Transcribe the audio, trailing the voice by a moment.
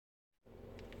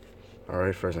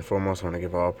Alright, first and foremost, I want to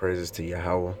give all praises to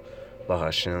Yahweh,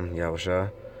 Bahashem,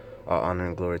 Yahushua. All honor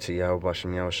and glory to Yahweh,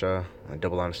 Bahashem, Yahushua.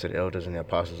 Double honors to the elders and the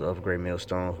apostles of Great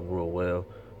Millstone who rule well,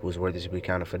 who is worthy to be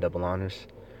counted for double honors.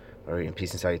 Alright, and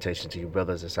peace and salutation to you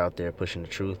brothers that's out there pushing the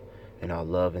truth and all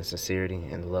love and sincerity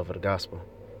and the love of the gospel.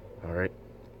 Alright.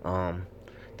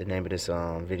 The name of this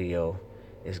video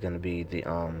is gonna be the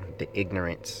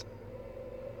ignorance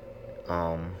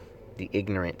of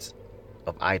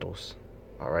idols.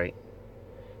 Alright?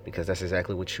 Because that's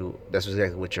exactly what you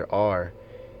are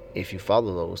if you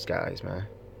follow those guys, man.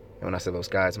 And when I say those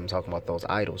guys, I'm talking about those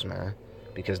idols, man.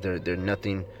 Because they're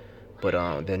nothing but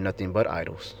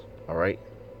idols. All right.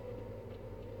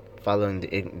 Following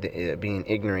being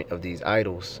ignorant of these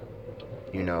idols,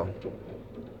 you know,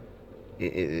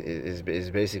 is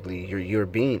basically you're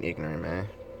being ignorant, man.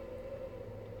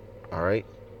 All right.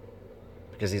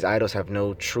 Because these idols have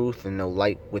no truth and no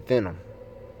light within them.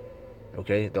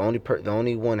 Okay, the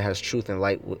only one that has truth and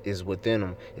light is within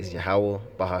them is Yahweh,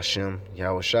 Bahashem,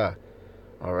 Yahushua.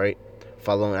 All right,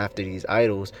 following after these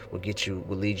idols will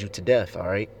lead you to death. All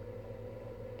right,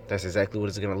 that's exactly what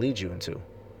it's gonna lead you into.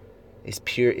 It's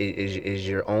pure. Is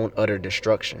your own utter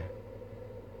destruction.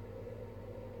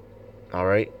 All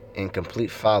right, and complete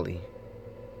folly.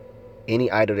 Any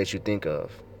idol that you think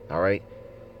of. All right,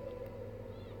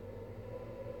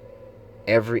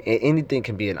 anything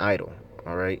can be an idol.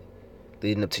 All right.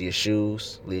 Leading up to your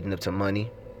shoes, leading up to money,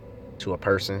 to a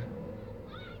person,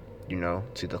 you know,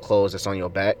 to the clothes that's on your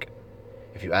back.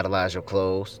 If you idolize your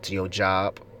clothes, to your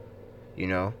job, you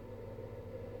know.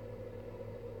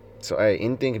 So, hey,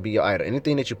 anything can be your idol.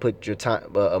 Anything that you put your time,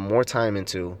 more time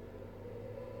into,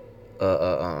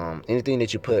 anything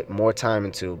that you put more time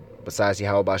into besides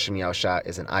Yahweh Bashem Yahushua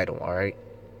is an idol, all right?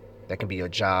 That can be your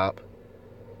job.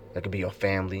 That could be your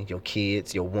family, your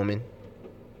kids, your woman.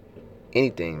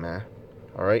 Anything, man.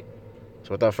 All right.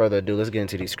 So without further ado, let's get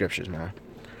into these scriptures, man.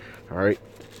 All right.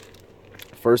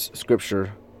 First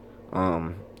scripture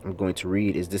I'm going to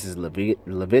read is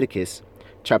Leviticus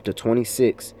chapter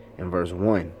 26 and verse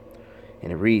 1.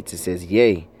 And it reads, it says,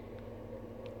 ye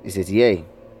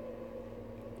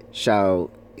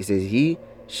shall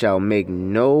make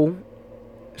no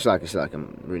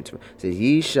I'm reading to it. It says,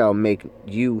 ye shall make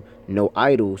you no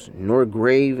idols, nor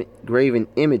graven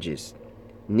images,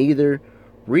 neither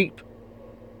rear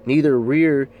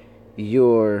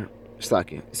your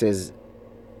it says,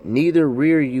 neither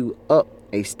rear you up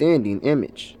a standing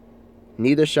image,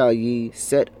 neither shall ye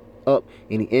set up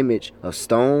any image of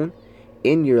stone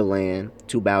in your land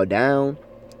to bow down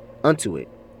unto it.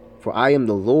 For I am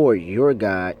the Lord your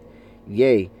God.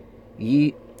 Yea,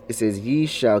 it says, ye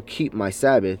shall keep my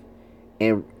Sabbath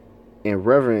and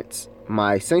reverence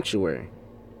my sanctuary.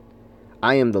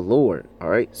 I am the Lord. All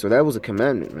right. So that was a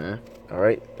commandment, man. All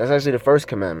right. That's actually the first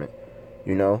commandment.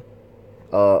 You know,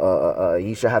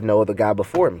 you shall have no other God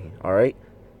before me. All right.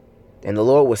 And the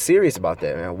Lord was serious about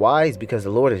that, man. Why? It's because the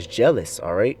Lord is jealous.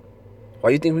 All right. Why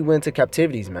do you think we went into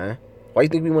captivities, man? Why do you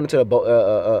think we went into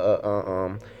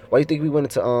why do you think we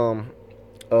went into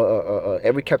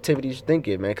every captivity you think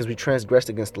it, man? Because we transgressed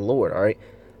against the Lord. All right.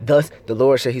 Thus, the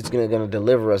Lord said He's gonna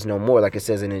deliver us no more, like it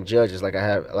says in Judges, like I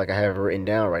have written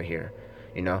down right here.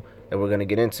 You know, that we're gonna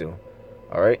get into.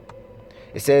 All right.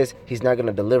 It says He's not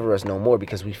gonna deliver us no more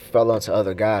because we fell onto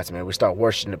other gods, man. We start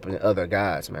worshiping other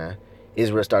gods, man.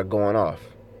 Israel start going off.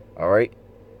 All right.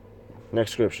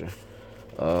 Next scripture.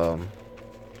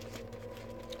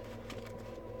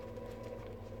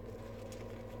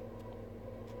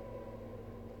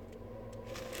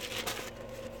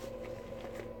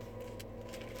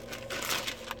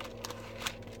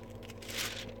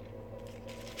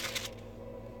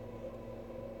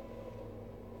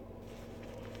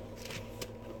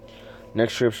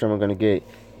 Next scripture I'm going to get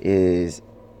is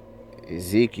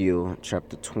Ezekiel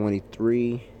chapter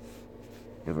 23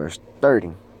 and verse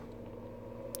 30.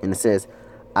 And it says,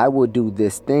 I will do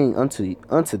this thing unto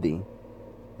thee.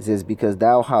 It says, because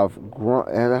thou have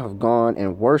gone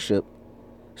and worshipped.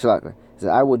 It says,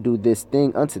 I will do this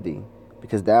thing unto thee,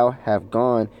 because thou have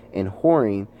gone and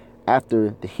whoring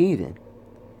after the heathen,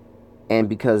 and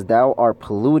because thou art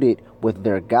polluted with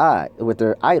their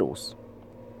idols.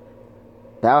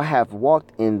 Thou have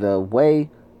walked in the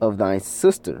way of thy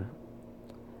sister.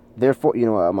 Therefore, you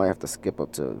know what, I might have to skip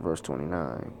up to verse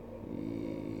 29.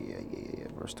 Yeah,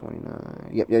 verse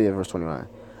 29. Yep, verse 29.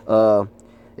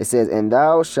 It says, and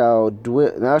thou shalt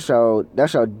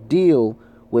deal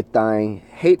with thine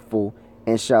hateful,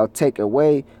 and shall take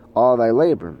away all thy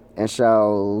labor, and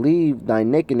shall leave thy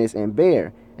nakedness and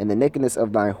bare, and the nakedness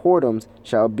of thy whoredoms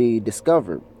shall be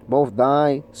discovered, both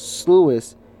thy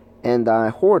slewest and thy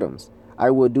whoredoms. I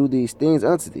will do these things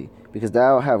unto thee, because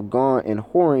thou have gone and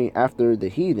whoring after the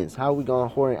heathens. How are we going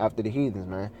whoring after the heathens,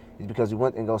 man? It's because we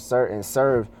went and go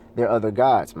serve their other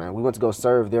gods, man. We went to go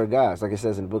serve their gods. Like it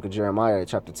says in the book of Jeremiah,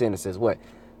 chapter 10, it says what?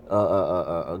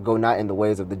 Go not in the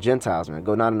ways of the Gentiles, man.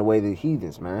 Go not in the way of the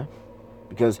heathens, man.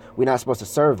 Because we're not supposed to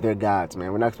serve their gods,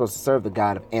 man. We're not supposed to serve the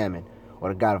god of Ammon, or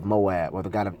the god of Moab, or the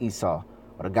god of Esau,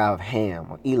 or the god of Ham,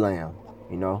 or Elam,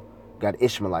 you know, god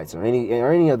Ishmaelites, or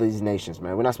any of these nations,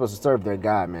 man. We're not supposed to serve their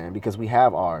God, man, because we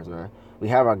have ours, man. We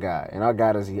have our God, and our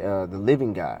God is the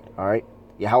living God, all right?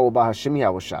 Yahweh Bahashim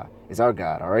Yahushua is our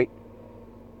God, all right?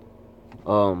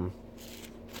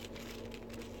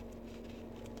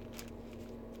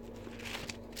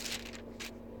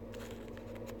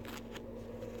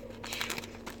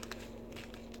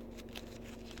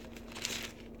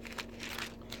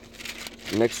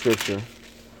 The next scripture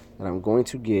that I'm going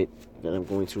to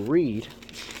read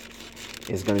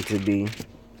is going to be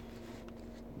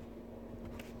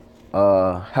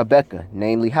Habakkuk,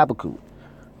 namely Habakkuk.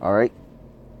 All right,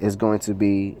 is going to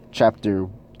be chapter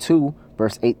 2,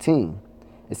 verse 18.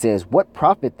 It says, "What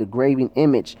profit the graven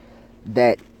image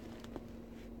that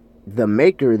the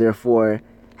maker therefore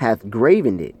hath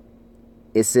graven it?"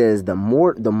 It says, the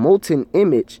molten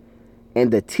image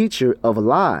and the teacher of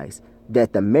lies,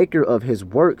 that the maker of his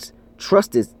works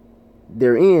trusteth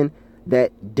therein,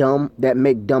 that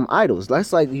make dumb idols.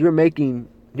 That's like you're making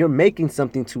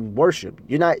something to worship.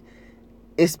 You're not.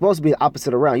 It's supposed to be the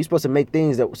opposite around. You're supposed to make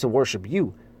things that to worship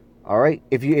you. All right.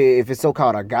 If it's so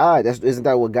called a god, isn't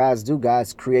that what gods do?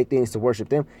 Gods create things to worship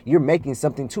them. You're making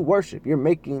something to worship. You're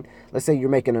making. Let's say you're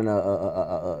making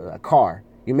a car.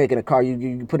 You're making a car.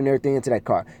 You putting everything into that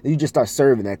car. You just start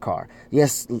serving that car.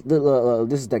 Yes,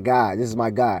 this is the God. This is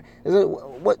my God.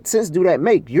 What sense do that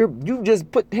make? You just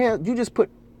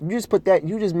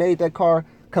made that car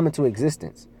come into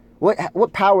existence.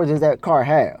 What power does that car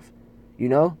have? You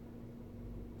know.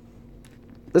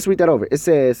 Let's read that over. It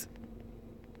says,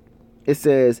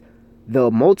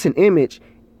 the molten image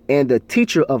and the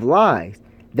teacher of lies,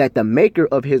 that the maker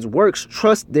of his works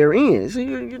trust therein. So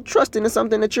you're trusting in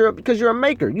something because you're a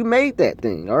maker. You made that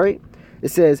thing, all right? It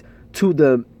says, to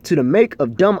the make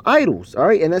of dumb idols, all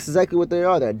right? And that's exactly what they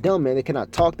are. They're dumb, man. They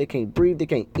cannot talk, they can't breathe, they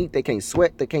can't eat, they can't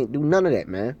sweat, they can't do none of that,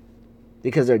 man.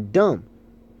 Because they're dumb.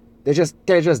 They're just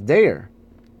there,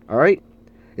 all right?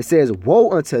 It says,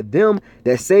 woe unto them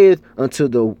that saith unto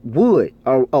the wood,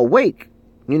 awake.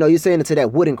 You know, you're saying to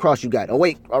that wooden cross you got,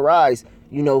 awake, arise,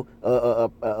 you know,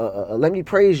 let me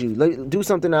praise you. Do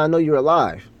something that I know you're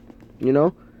alive. You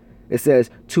know, it says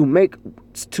to make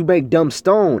dumb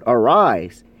stone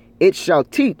arise. It shall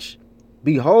teach.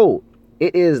 Behold,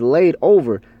 it is laid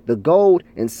over the gold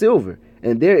and silver,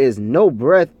 and there is no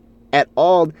breath at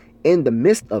all in the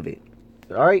midst of it.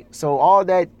 All right. So all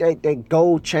that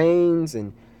gold chains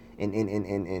and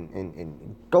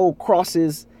gold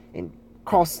crosses and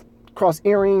cross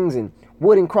earrings and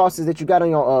wooden crosses that you got on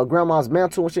your grandma's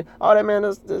mantle and shit. All that, man,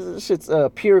 this shit's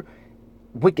pure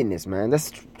wickedness, man.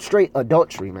 That's straight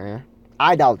adultery, man.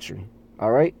 Idolatry,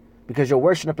 all right? Because you're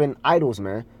worshiping idols,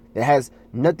 man. That has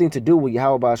nothing to do with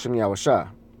Yahweh Ba'ashem Yahushua,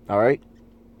 all right?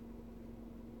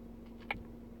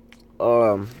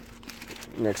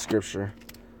 Next scripture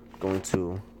going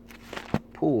to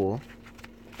pull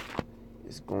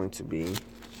is going to be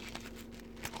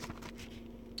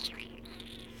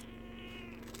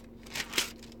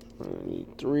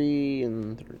 23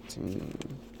 and 13.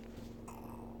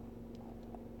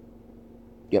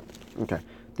 Yep. Okay.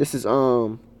 This is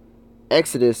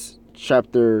Exodus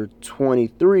chapter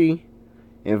 23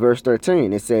 and verse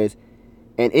 13. It says,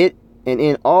 and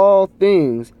in all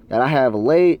things that I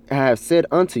have said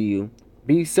unto you,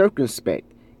 be circumspect,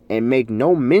 and make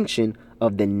no mention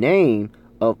of the name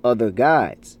of other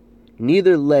gods,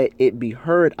 neither let it be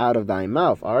heard out of thy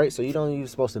mouth. All right, so you don't even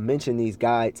supposed to mention these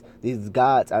gods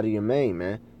out of your name,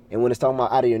 man. And when it's talking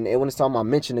about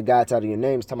mention the gods out of your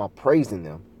name, it's talking about praising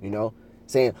them. You know,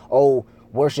 saying, oh,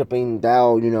 worshiping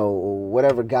thou, you know,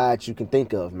 whatever gods you can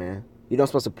think of, man. You're not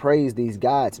supposed to praise these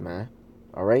gods, man.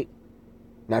 All right.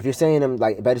 Now, if you're saying them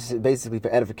like basically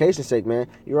for edification's sake, man,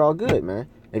 you're all good, man.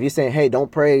 If you're saying, hey,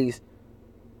 don't praise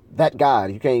that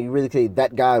God, you really say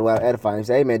that God without edifying. You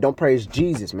say, hey, man, don't praise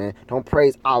Jesus, man. Don't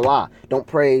praise Allah. Don't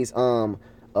praise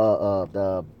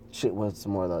the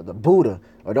Buddha,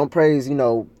 or don't praise, you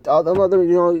know, all the other,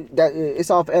 you know, that it's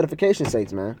all for edification's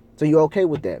sakes, man. So you're okay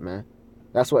with that, man.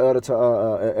 That's what Elder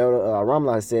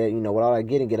Ramla said. You know, with all I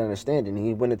get understanding.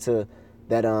 He went into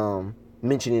that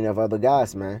mentioning of other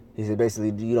gods, man. He said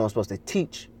basically you don't supposed to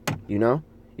teach, you know?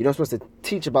 You're not supposed to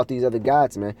teach about these other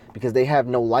gods, man, because they have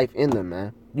no life in them,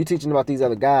 man. You teaching about these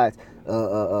other gods,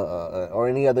 or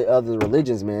any other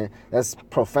religions, man, that's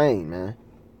profane, man.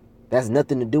 That's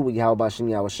nothing to do with Yahweh Shem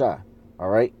Yahweh Shai. All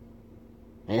right?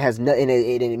 And it has nothing.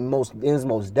 It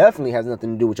most definitely has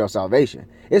nothing to do with your salvation.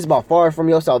 It's about far from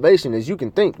your salvation as you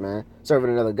can think, man.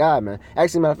 Serving another God, man.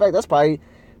 Actually, matter of fact,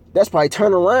 that's probably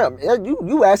turn around.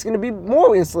 You asking to be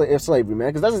more in slavery, man,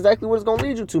 because that's exactly what it's gonna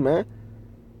lead you to, man.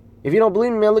 If you don't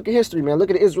believe me, man, look at history, man. Look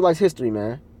at the Israelites' history,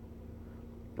 man.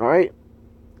 All right.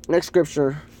 Next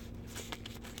scripture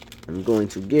I'm going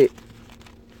to get.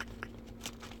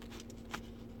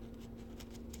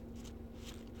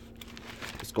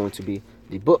 It's going to be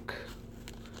the book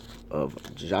of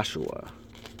Joshua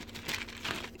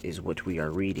is what we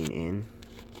are reading in.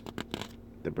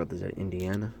 The brothers at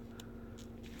Indiana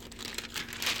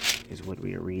is what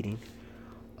we are reading.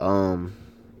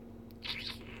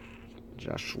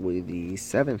 Joshua the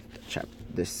 7th chapter,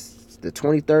 the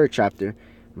 23rd chapter,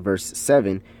 verse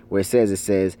 7, where it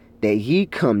says that ye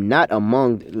come not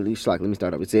among. Let me start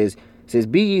up. It says,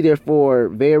 be ye therefore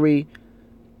very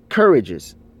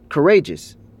courageous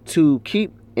to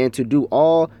keep and to do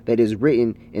all that is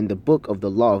written in the book of the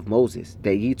law of Moses,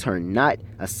 that ye turn not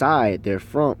aside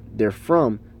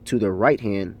therefrom to the right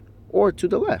hand or to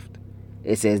the left.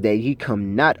 It says that ye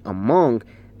come not among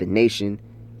the nation.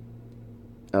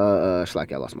 I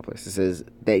lost my place. It says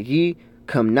that ye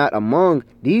come not among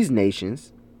these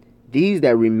nations, these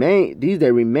that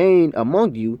remain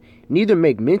among you, neither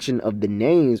make mention of the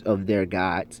names of their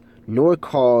gods, nor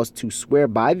cause to swear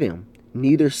by them,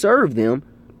 neither serve them,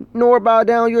 nor bow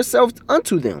down yourselves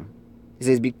unto them. It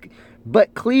says,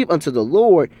 but cleave unto the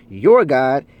Lord your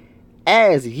God,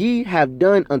 as ye have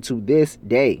done unto this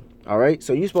day. All right,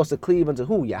 so you're supposed to cleave unto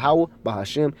who? Yahweh,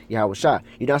 Bahashem, Yahweh Shai.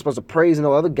 You're not supposed to praise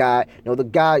no other God you're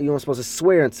not supposed to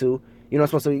swear unto. You're not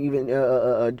supposed to even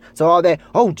so all that.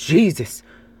 Oh Jesus,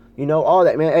 all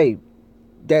that, man. Hey,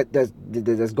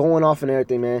 that's going off and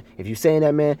everything, man. If you saying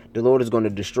that, man, the Lord is going to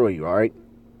destroy you. All right.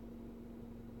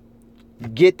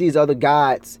 Get these other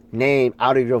gods' name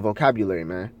out of your vocabulary,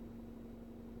 man.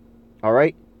 All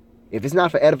right? If it's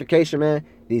not for edification, man,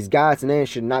 these gods' names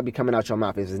should not be coming out your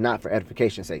mouth if it's not for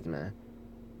edification's sake, man.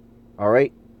 All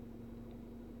right?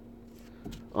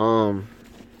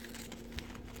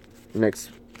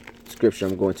 Next scripture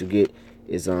I'm going to get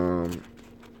is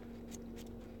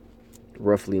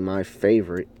roughly my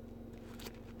favorite.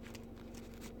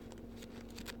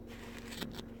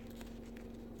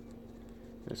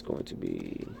 That's going to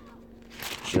be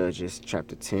Judges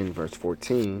chapter 10, verse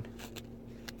 14.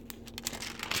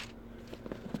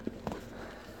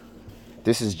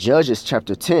 This is Judges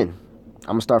chapter 10. I'm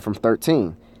going to start from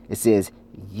 13. It says,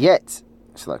 yet,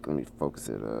 let me focus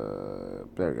it.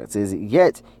 There we go. It says,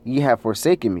 yet ye have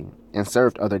forsaken me and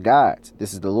served other gods.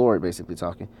 This is the Lord basically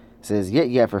talking. It says, yet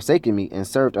ye have forsaken me and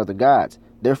served other gods.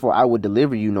 Therefore I will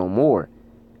deliver you no more.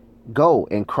 Go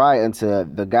and cry unto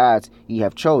the gods ye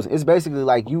have chosen. It's basically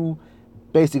like you've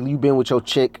been with your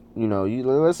chick,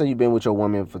 let's say you've been with your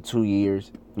woman for 2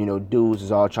 years.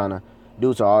 Dudes are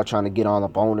all trying to get all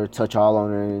up on her, touch all on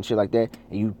her and shit like that.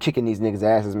 And you kicking these niggas'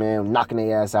 asses, man, knocking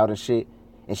their ass out and shit.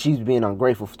 And she's being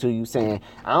ungrateful to you, saying,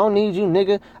 I don't need you,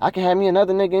 nigga. I can have me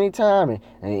another nigga anytime.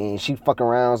 And she fucking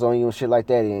around on you and shit like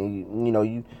that. And,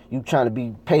 you trying to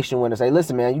be patient with her. Say,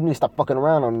 listen, man, you need to stop fucking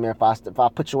around on me, man. If I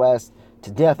put your ass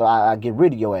to death, or I get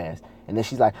rid of your ass. And then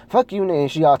she's like, fuck you, and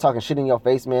she all talking shit in your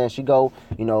face, man. She go,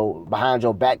 behind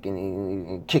your back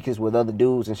and kick us with other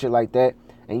dudes and shit like that.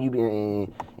 And you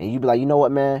be like, you know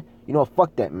what, man?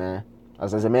 Fuck that, man. I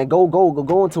said, man, go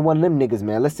into one of them niggas,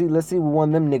 man. Let's see what one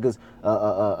of them niggas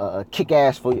kick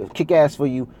ass for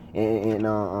you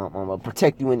and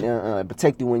protect you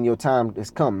when your time has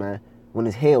come, man. When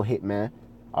it's hell hit, man.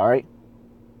 All right.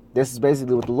 This is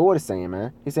basically what the Lord is saying,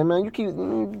 man. He said, man,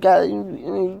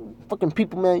 fucking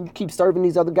people, man, you keep serving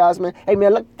these other guys, man. Hey,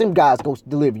 man, let them guys go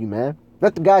deliver you, man.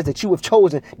 Let the guys that you have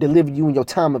chosen deliver you in your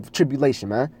time of tribulation,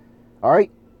 man. All right?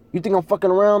 You think I'm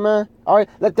fucking around, man? All right?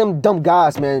 Let them dumb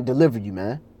guys, man, deliver you,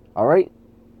 man. All right?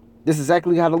 This is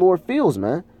exactly how the Lord feels,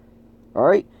 man. All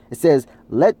right? It says,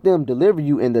 let them deliver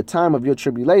you in the time of your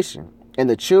tribulation. And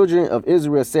the children of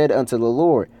Israel said unto the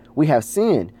Lord, we have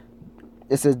sinned.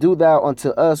 It says, do thou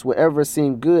unto us whatever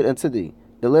seem good unto thee.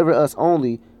 Deliver us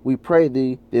only, we pray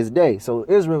thee, this day. So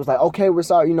Israel was like, okay, we're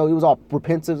sorry. He was all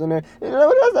repentant in there.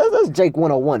 That's Jake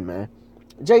 101, man.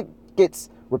 Jake gets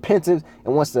repentant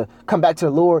and wants to come back to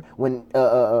the Lord when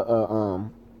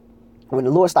the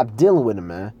Lord stopped dealing with him,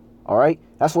 man. All right?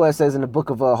 That's what it says in the book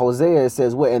of Hosea. It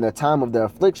says, what, in the time of their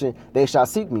affliction, they shall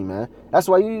seek me, man. That's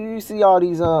why you see all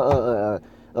these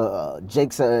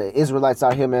Jake's Israelites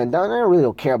out here, man, they really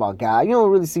don't care about God. You don't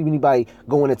really see anybody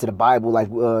going into the Bible like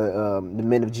the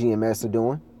men of GMS are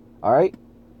doing. All right,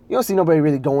 you don't see nobody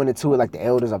really going into it like the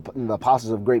elders, the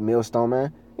apostles of Great Millstone,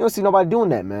 man. You don't see nobody doing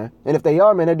that, man. And if they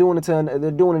are, man, they're doing it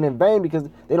in vain because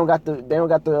they don't got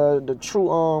the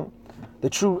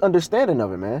true understanding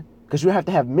of it, man. Because you have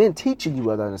to have men teaching you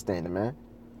other understanding, man.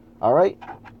 All right,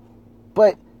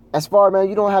 but as far, man,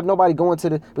 you don't have nobody going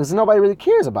to because nobody really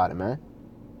cares about it, man.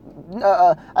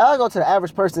 I go to the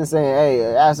average person saying,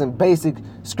 hey, asking basic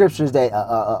scriptures that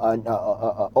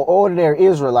ordinary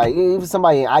Israelite, even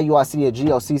somebody in IUIC or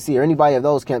GLCC or anybody of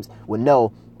those camps would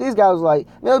know. These guys like,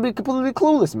 they'll be completely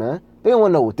clueless, man. They don't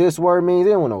want to know what this word means.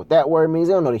 They don't want to know what that word means.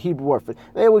 They don't know the Hebrew word for it.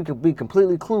 They would be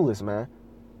completely clueless, man.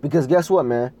 Because guess what,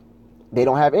 man? They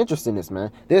don't have interest in this,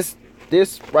 man. This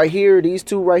right here, these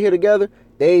two right here together,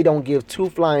 they don't give two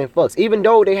flying fucks. Even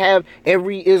though they have,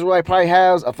 every Israelite probably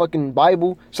has a fucking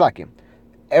Bible. Shalakim.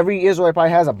 Every Israelite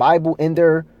probably has a Bible in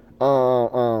their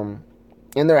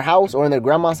house or in their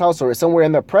grandma's house or somewhere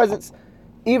in their presence.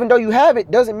 Even though you have it,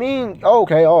 doesn't mean, oh,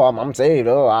 okay, oh, I'm saved.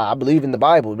 Oh, I believe in the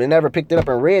Bible. They never picked it up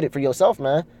and read it for yourself,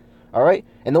 man. All right?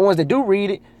 And the ones that do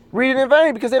read it in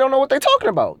vain because they don't know what they're talking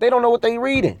about. They don't know what they're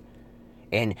reading.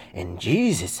 And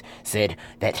Jesus said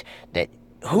that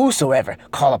whosoever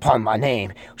call upon my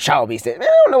name shall be saved. Man,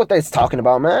 they don't know what they're talking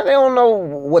about, man. They don't know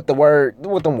what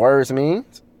them words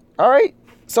means. All right?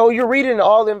 So you're reading it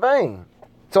all in vain.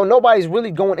 So nobody's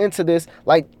really going into this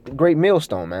like the Great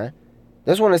Millstone, man.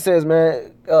 This one that says,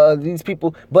 man, these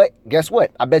people, but guess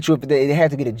what? I bet you if they had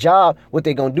to get a job, what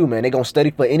they gonna do, man? They gonna study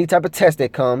for any type of test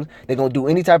that comes. They're gonna do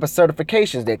any type of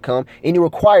certifications that come, any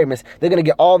requirements. They're gonna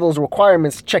get all those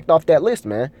requirements checked off that list,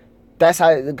 man. That's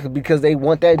how, because they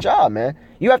want that job, man.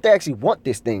 You have to actually want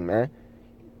this thing, man.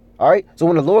 All right? So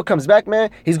when the Lord comes back,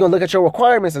 man, he's going to look at your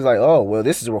requirements and it's like, oh, well,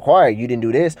 this is required. You didn't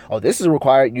do this. Oh, this is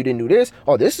required. You didn't do this.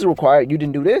 Oh, this is required. You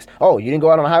didn't do this. Oh, you didn't go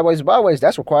out on the highways and byways.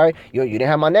 That's required. You didn't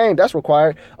have my name. That's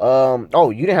required. Oh,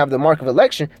 you didn't have the mark of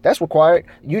election. That's required.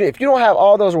 If you don't have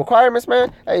all those requirements,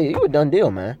 man, hey, you a done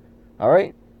deal, man. All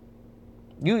right?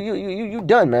 You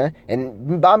done, man.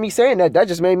 And by me saying that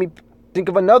just made me think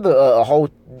of another a whole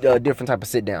different type of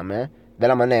sit down, man. That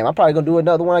I'm gonna name. I'm probably gonna do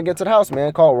another one when I get to the house,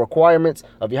 man, called Requirements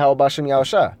of Yahweh Bashem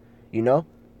Yahushua. You know?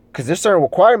 Because there's certain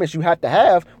requirements you have to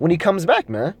have when he comes back,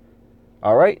 man.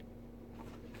 Alright?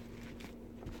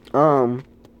 Oh,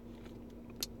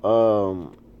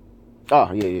 yeah.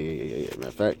 Matter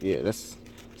of fact, yeah, that's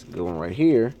a good one right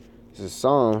here. This is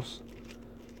Psalms.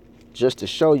 Just to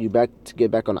show you to get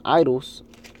back on the idols.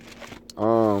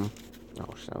 Oh,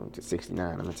 shit, I went to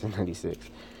 69. I'm at 96.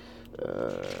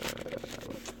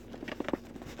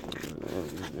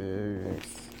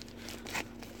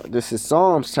 This is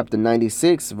Psalms chapter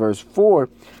 96, verse 4.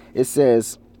 It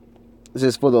says,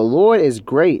 for the Lord is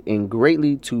great and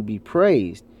greatly to be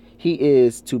praised. He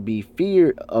is to be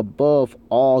feared above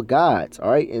all gods.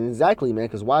 All right. And exactly, man.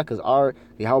 Because why? Because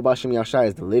the Yahweh Bashem Yahushua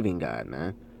is the living God,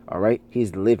 man. All right.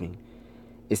 He's living.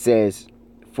 It says,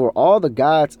 for all the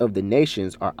gods of the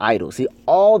nations are idols. See,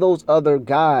 all those other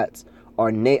gods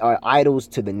are idols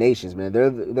to the nations, man. They're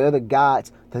the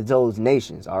gods to those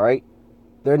nations, all right?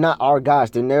 They're not our gods.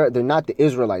 They're not the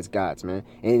Israelites' gods, man.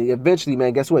 And eventually,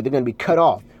 man, guess what? They're going to be cut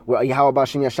off. Where Yahweh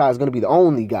Bashem Yahushua is going to be the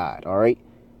only God, all right?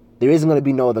 There isn't going to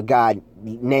be no other God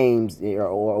names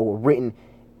or written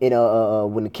in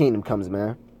when the kingdom comes,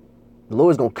 man. The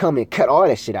Lord's going to come and cut all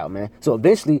that shit out, man. So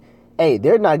eventually, hey,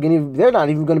 they're not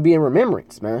even going to be in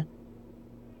remembrance, man.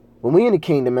 When we in the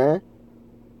kingdom, man.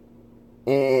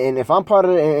 And if I'm part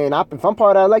of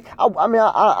that, like,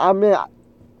 I mean,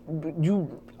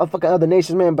 you a fucking other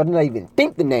nations, man, but I don't even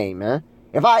think the name, man.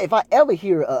 If I ever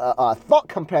hear a thought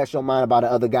come past your mind about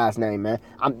the other guy's name, man,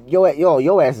 your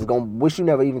ass is gonna wish you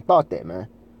never even thought that, man.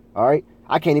 All right,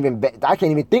 I can't even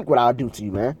think what I'll do to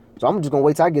you, man. So I'm just gonna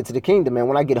wait till I get to the kingdom, man.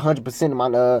 When I get 100% of my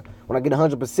when I get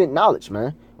 100% knowledge,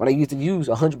 man. When I used to use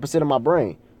 100% of my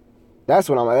brain, that's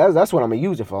what I'm gonna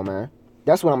use it for, man.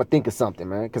 That's what I'm going to think of something,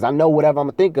 man. Because I know whatever I'm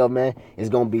going to think of, man, is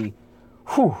going to be,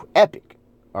 epic.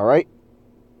 All right?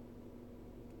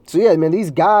 So, yeah, man, these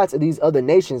gods of these other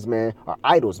nations, man, are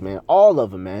idols, man. All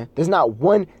of them, man. There's not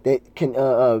one that can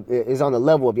is on the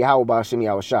level of Yahweh Bashem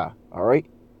Yahushua. All right?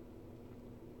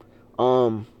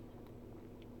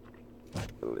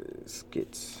 Let's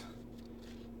get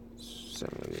some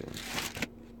of it.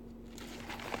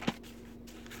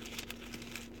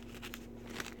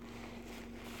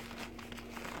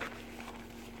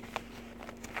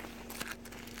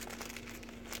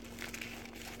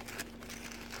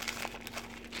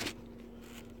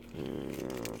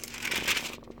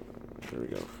 Here we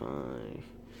go, 5.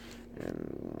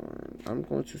 And I'm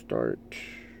going to start.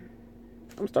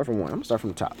 I'm gonna start from one. I'm gonna start from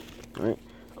the top. All right.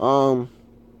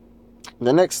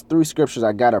 The next three scriptures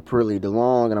I got are pretty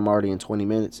long, and I'm already in 20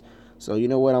 minutes. So you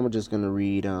know what? I'm just gonna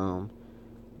read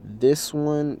this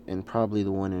one and probably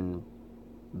the one in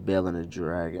Bell and the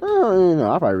Dragon.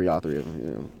 I'll probably read all three of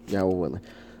them. Yeah, we're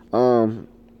willing.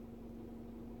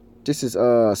 This is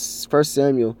First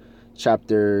Samuel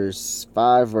chapter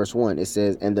 5 verse 1. It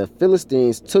says, "And the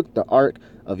Philistines took the ark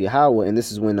of Yahweh," and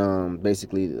this is when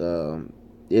basically the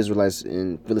Israelites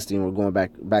and Philistine were going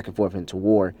back and forth into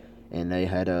war, and they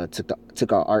had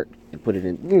took our ark and put it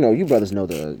in. You brothers know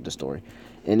the story,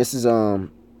 and this is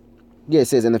it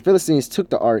says, "And the Philistines took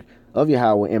the ark of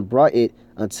Yahweh and brought it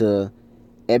unto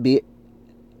Ebiezer,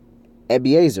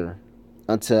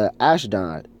 unto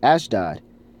Ashdod.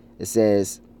 It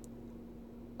says,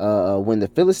 when the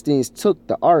Philistines took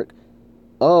the ark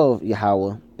of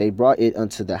Yahweh, they brought it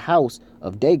unto the house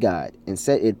of Dagod and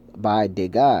set it by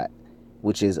Dagod,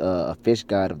 which is a fish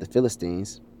god of the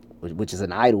Philistines, which is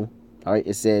an idol." All right,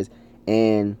 it says,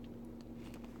 and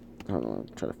hold on,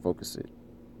 try to focus it.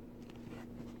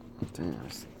 Damn,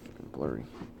 it's blurry.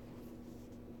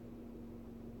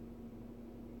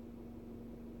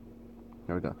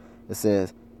 Here we go. It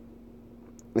says,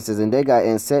 and they got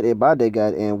and set it by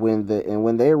Dagod, and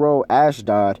when they rolled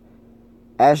Ashdod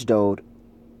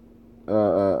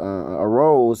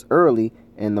arose early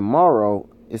in the morrow.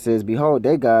 It says, behold,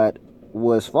 Dagod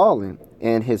was fallen,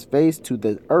 and his face to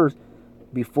the earth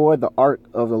before the ark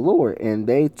of the Lord, and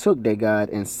they took Dagod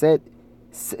and set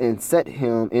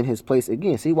him in his place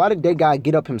again. See, why did Dagod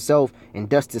get up himself and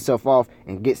dust himself off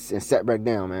and set back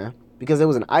down, man? Because it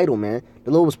was an idol, man.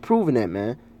 The Lord was proving that,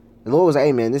 man. The Lord was,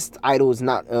 hey, man, this idol is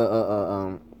not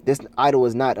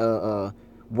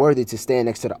worthy to stand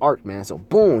next to the ark, man. So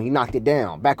boom, he knocked it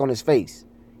down, back on his face,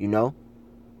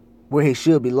 where he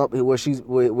should be,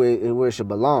 where it should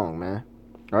belong, man.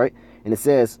 All right, and it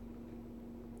says,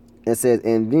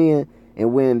 and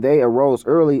when they arose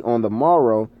early on the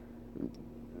morrow,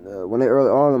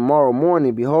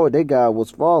 morning, behold, Dagod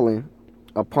was fallen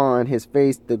upon his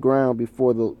face the ground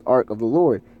before the ark of the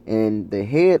Lord, and the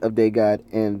head of Dagod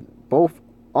and both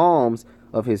arms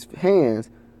of his hands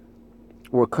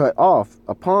were cut off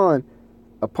upon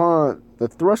the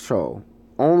threshold.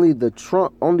 Only the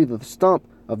stump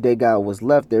of Dagod was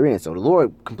left therein. So the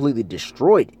Lord completely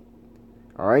destroyed it.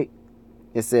 All right.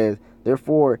 It says,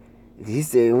 therefore, he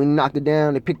said, when he knocked it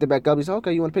down, they picked it back up. He said,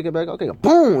 okay, you want to pick it back up? Okay,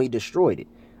 boom, he destroyed it.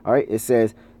 All right. It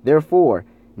says, therefore,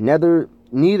 neither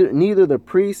the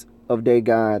priests of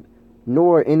Dagod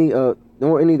nor any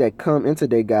that come into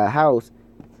Dagod's house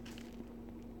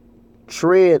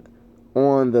tread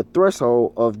on the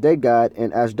threshold of Dagod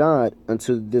and Ashdod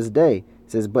unto this day.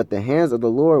 It says, but the hands of the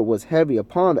Lord was heavy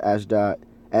upon the Ashdod,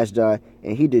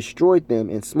 and he destroyed them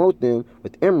and smote them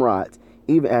with emerods,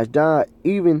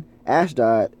 even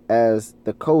Ashdod as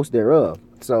the coast thereof.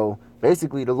 So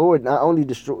basically, the Lord not only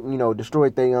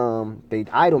destroyed they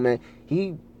idol, man.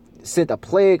 He sent a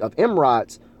plague of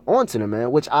emerods onto them,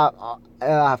 man. Which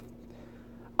I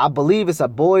believe it's a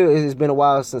boil. It's been a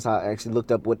while since I actually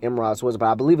looked up what emerods was, but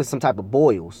I believe it's some type of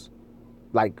boils,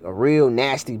 like a real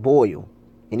nasty boil.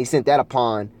 And he sent that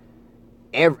upon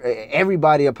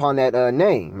everybody upon that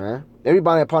name, man.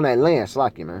 Everybody upon that land,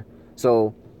 Slacky, man.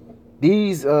 So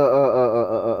these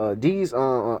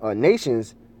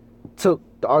nations took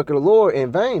the ark of the Lord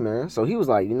in vain, man. So he was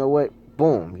like, you know what?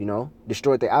 Boom,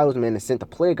 destroyed the idols, man, and sent the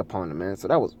plague upon them, man. So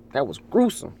that was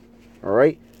gruesome. All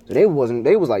right. So they was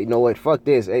like, you know what? Fuck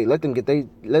this. Hey, let them get this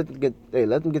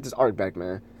ark back,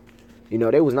 man.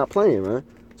 They was not playing, man.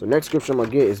 So next scripture I'm gonna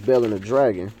get is Bell and the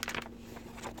Dragon,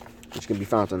 which can be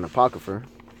found in the Apocrypha,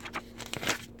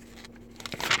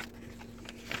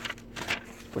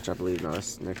 which I believe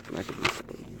that's next.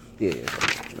 Yeah.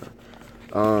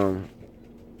 I'm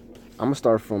gonna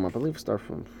start from. I believe start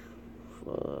from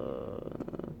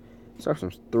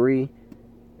 3,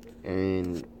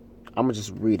 and I'm gonna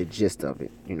just read the gist of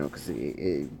it, because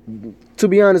to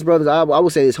be honest, brothers, I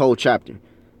would say this whole chapter,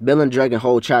 Bell and Dragon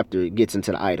whole chapter, gets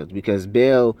into the idols, because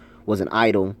Bel was an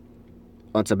idol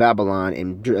unto Babylon,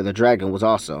 and the dragon was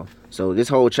also. So this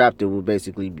whole chapter will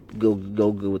basically go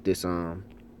good with this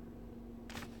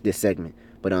this segment.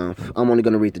 But I'm only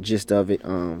gonna read the gist of it.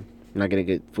 I'm not gonna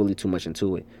get fully too much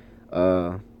into it.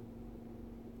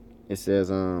 It says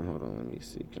hold on, let me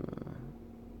see.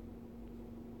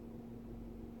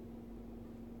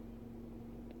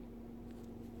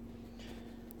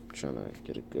 Trying to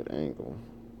get a good angle.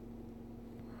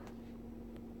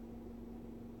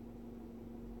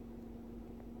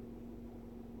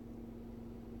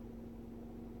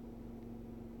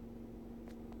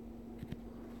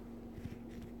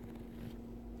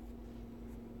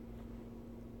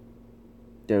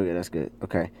 There we go. That's good.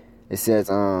 Okay. It says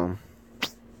I'm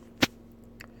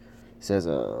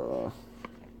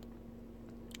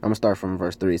gonna start from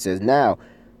verse 3. It says, now,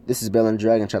 this is Bel and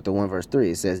Dragon chapter 1 verse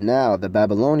 3. It says, now the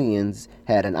Babylonians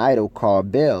had an idol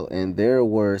called Bel, and there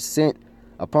were sent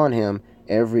upon him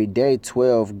every day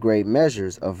 12 great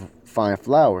measures of fine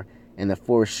flour, and the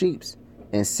 4 sheeps,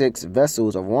 and 6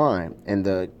 vessels of wine, and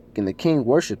the king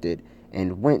worshipped it,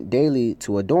 and went daily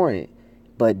to adorn it.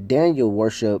 But Daniel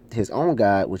worshipped his own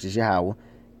God, which is Yahweh,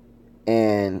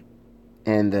 and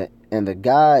the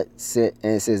God said,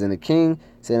 and it says, and the king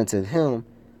said unto him,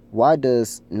 why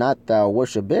does not thou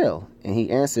worship Baal? And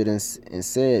he answered and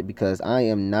said, because I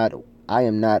am not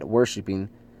worshiping,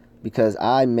 because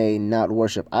I may not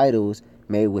worship idols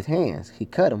made with hands. He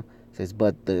cut him. Says,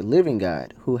 but the living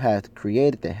God, who hath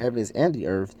created the heavens and the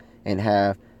earth, and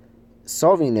have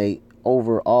sovereignty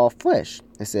over all flesh.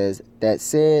 It says, then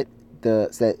said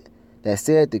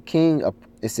the king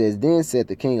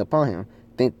upon him,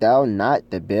 think thou not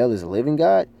that Baal is a living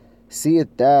God?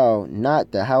 Seest thou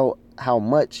not that how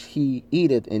much he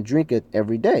eateth and drinketh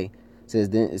every day?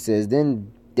 It says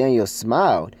then Daniel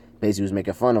smiled. Basically, was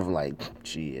making fun of him, like,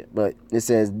 shit. But it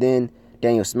says, then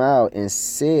Daniel smiled and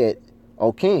said,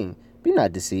 O king, be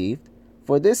not deceived,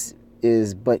 for this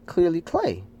is but clearly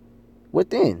clay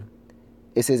within.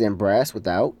 It says, and brass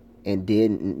without, and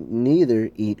did neither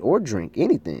eat or drink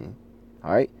anything.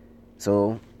 All right.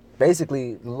 So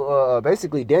basically,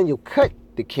 Daniel cut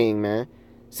the king, man,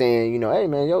 saying, hey,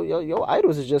 man, your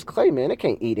idols is just clay, man. They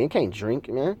can't eat, they can't drink,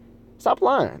 man. Stop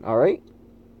lying. All right.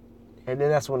 And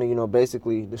then that's when,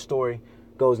 basically the story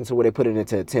goes into where they put it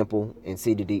into a temple and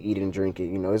see did they eat it and drink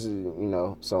it. This is,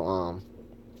 so,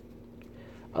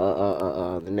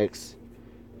 the next,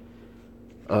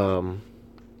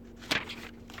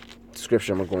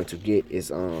 scripture I'm going to get is,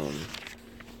 the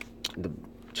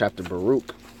chapter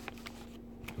Baruch,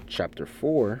 chapter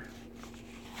 4.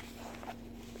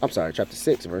 I'm sorry, chapter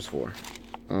 6, verse 4.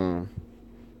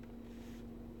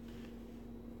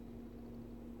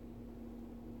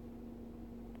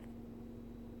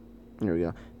 Here we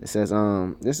go. It says,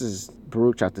 this is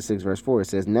Baruch chapter 6, verse 4. It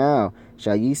says, now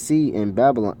shall ye see in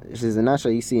Babylon, it says, and now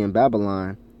shall ye see in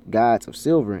Babylon gods of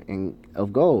silver and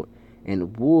of gold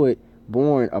and wood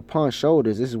borne upon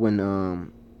shoulders. This is when we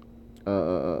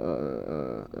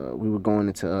were going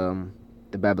into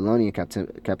the Babylonian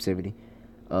captivity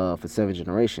for 7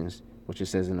 generations, which it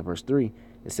says in the verse 3.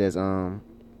 It says,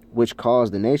 which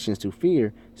caused the nations to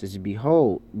fear. It says,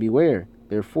 behold, beware,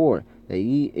 therefore, that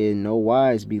ye in no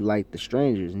wise be like the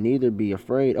strangers, neither be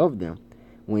afraid of them.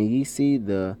 When ye see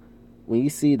the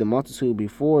multitude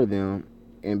before them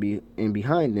and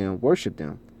behind them, worship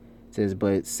them. It says,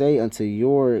 but say unto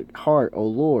your heart, O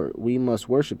Lord, we must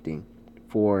worship thee,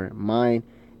 for mine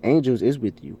angels is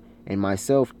with you, and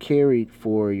myself carried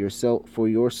for your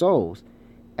souls.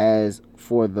 As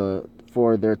for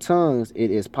their tongues,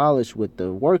 it is polished with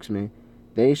the workmen.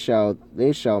 They shall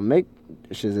make,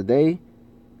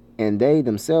 and they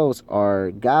themselves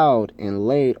are gouged and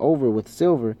laid over with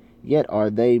silver, yet are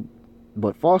they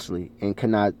but falsely, and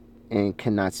cannot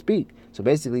speak. So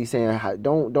basically he's saying,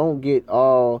 don't get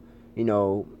all,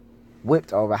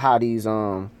 whipped over how these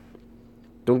don't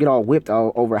get all whipped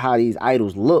all over how these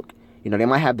idols look. They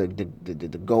might have the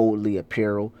goldly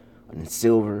apparel and the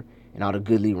silver and all the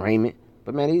goodly raiment,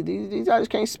 but man, these idols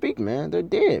can't speak, man. They're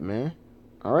dead, man.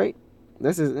 All right,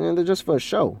 they're just for a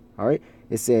show. All right.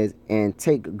 It says, and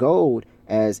take gold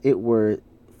as it were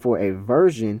for a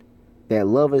virgin that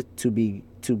loveth to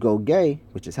go gay,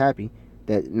 which is happy,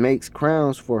 that makes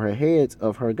crowns for her heads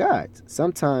of her gods.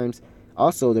 Sometimes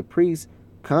also the priests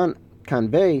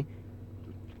convey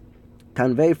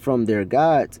from their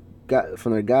gods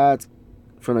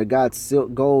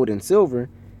gold and silver,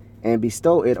 and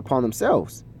bestow it upon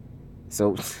themselves.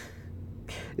 So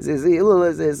it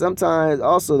says sometimes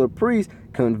also the priests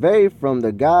convey from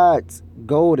the gods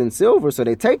gold and silver, so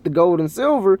they take the gold and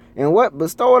silver and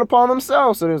bestow it upon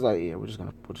themselves. So there's like, yeah, we're just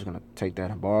gonna take that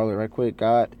and borrow it right quick,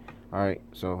 God. All right,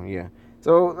 so yeah,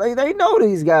 so they know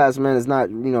these guys, man, is not,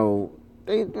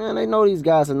 they know these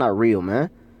guys are not real, man.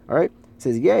 All right, it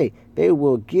says, yea, they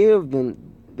will give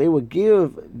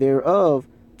thereof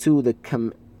to the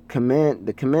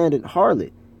commanded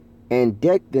harlot, and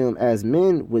deck them as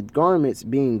men with garments,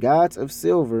 being gods of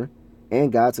silver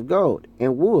and gods of gold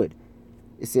and wood.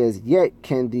 It says, yet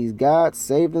can these gods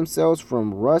save themselves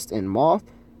from rust and moth,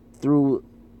 though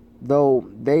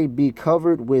they be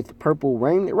covered with purple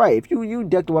raiment? Right, if you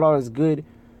decked with all this good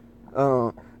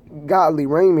godly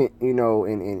raiment,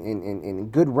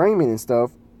 and good raiment and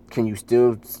stuff, can you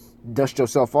still dust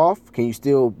yourself off? Can you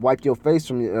still wipe your face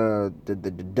from the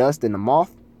dust and the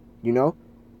moth?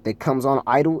 that comes on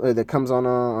that comes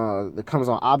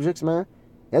on objects, man.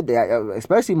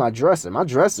 Especially my dresser. My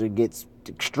dresser gets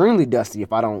extremely dusty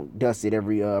if I don't dust it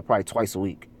every probably twice a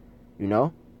week, you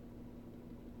know.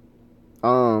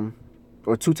 Or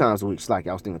 2 times a week. Slack.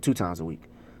 I was thinking 2 times a week.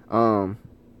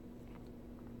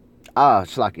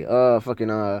 Slack it. Fucking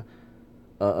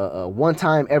 1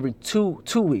 time every two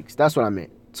weeks. That's what I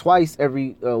meant. Once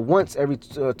every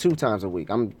 2 times a week.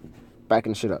 I'm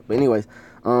backing shit up. But anyways,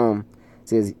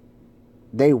 says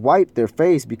they wipe their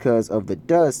face because of the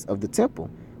dust of the temple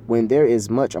when there is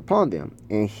much upon them,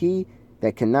 and he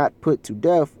that cannot put to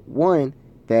death one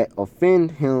that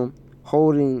offend him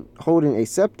holding a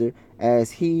scepter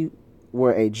as he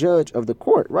were a judge of the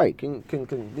court. Right? Can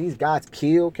these guys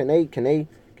kill? Can they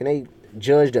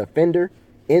judge the offender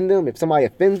in them if somebody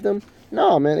offends them?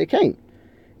 No, man, they can't.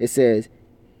 It says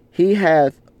he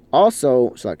hath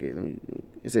also.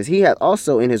 It says he hath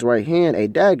also in his right hand a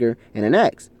dagger and an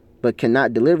axe, but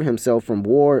cannot deliver himself from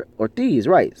war or thieves.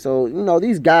 Right. So,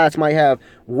 these guys might have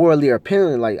worldly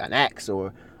appealing like an axe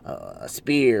or a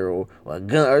spear or a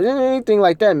gun or anything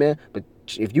like that, man. But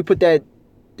if you put that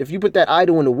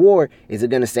idol in the war, is it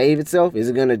going to save itself? Is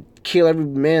it going to kill every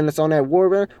man that's on that war,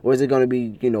 man? Or is it going to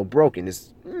be, broken?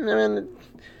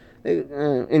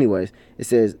 Anyways, it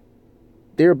says,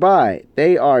 thereby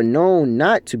they are known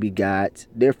not to be gods,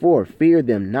 therefore fear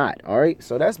them not. All right.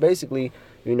 So that's basically,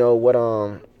 what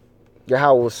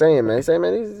Yahweh was saying, man. He said,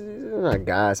 man, these are not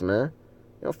gods, man.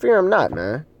 Fear them not,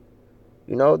 man.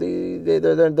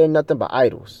 They're nothing but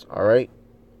idols. All right.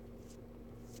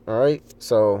 All right.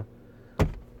 So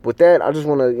with that, I just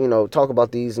want to, talk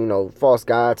about these, false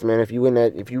gods, man. If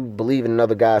you believe in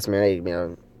another gods, man, hey,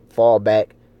 man, fall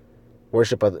back,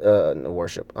 worship Yahweh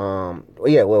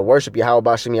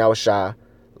Bashim Yahweh Shah,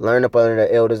 learn up under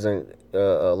the elders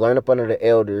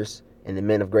and the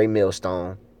men of Great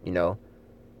Millstone, and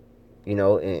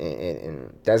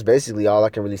that's basically all I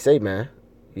can really say, man.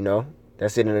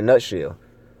 That's it in a nutshell.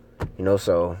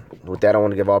 So with that, I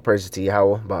want to give all praises to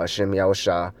Yahweh Bashim Yahweh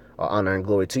Shah. All honor and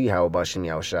glory to Yahweh Bashim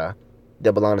Yahweh Shah.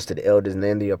 Double honors to the elders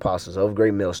and the apostles of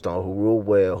Great Millstone who rule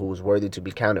well, who is worthy to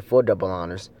be counted for double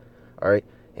honors. All right.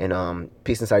 And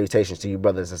peace and salutations to you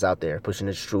brothers that's out there pushing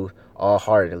this truth all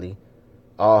wholeheartedly,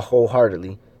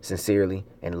 sincerely,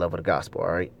 and in love of the gospel.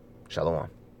 All right. Shalom.